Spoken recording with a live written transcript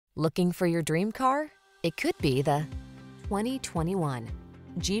Looking for your dream car? It could be the 2021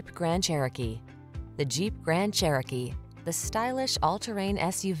 Jeep Grand Cherokee. The Jeep Grand Cherokee, the stylish all-terrain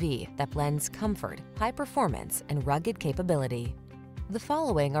SUV that blends comfort, high performance, and rugged capability. The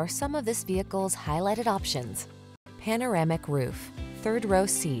following are some of this vehicle's highlighted options: panoramic roof, third row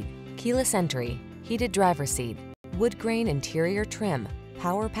seat, keyless entry, heated driver's seat, wood grain interior trim,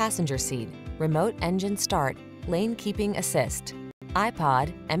 power passenger seat, remote engine start, lane keeping assist,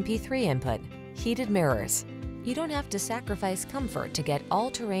 iPod, MP3 input, heated mirrors. You don't have to sacrifice comfort to get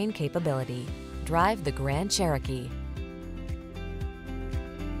all-terrain capability. Drive the Grand Cherokee.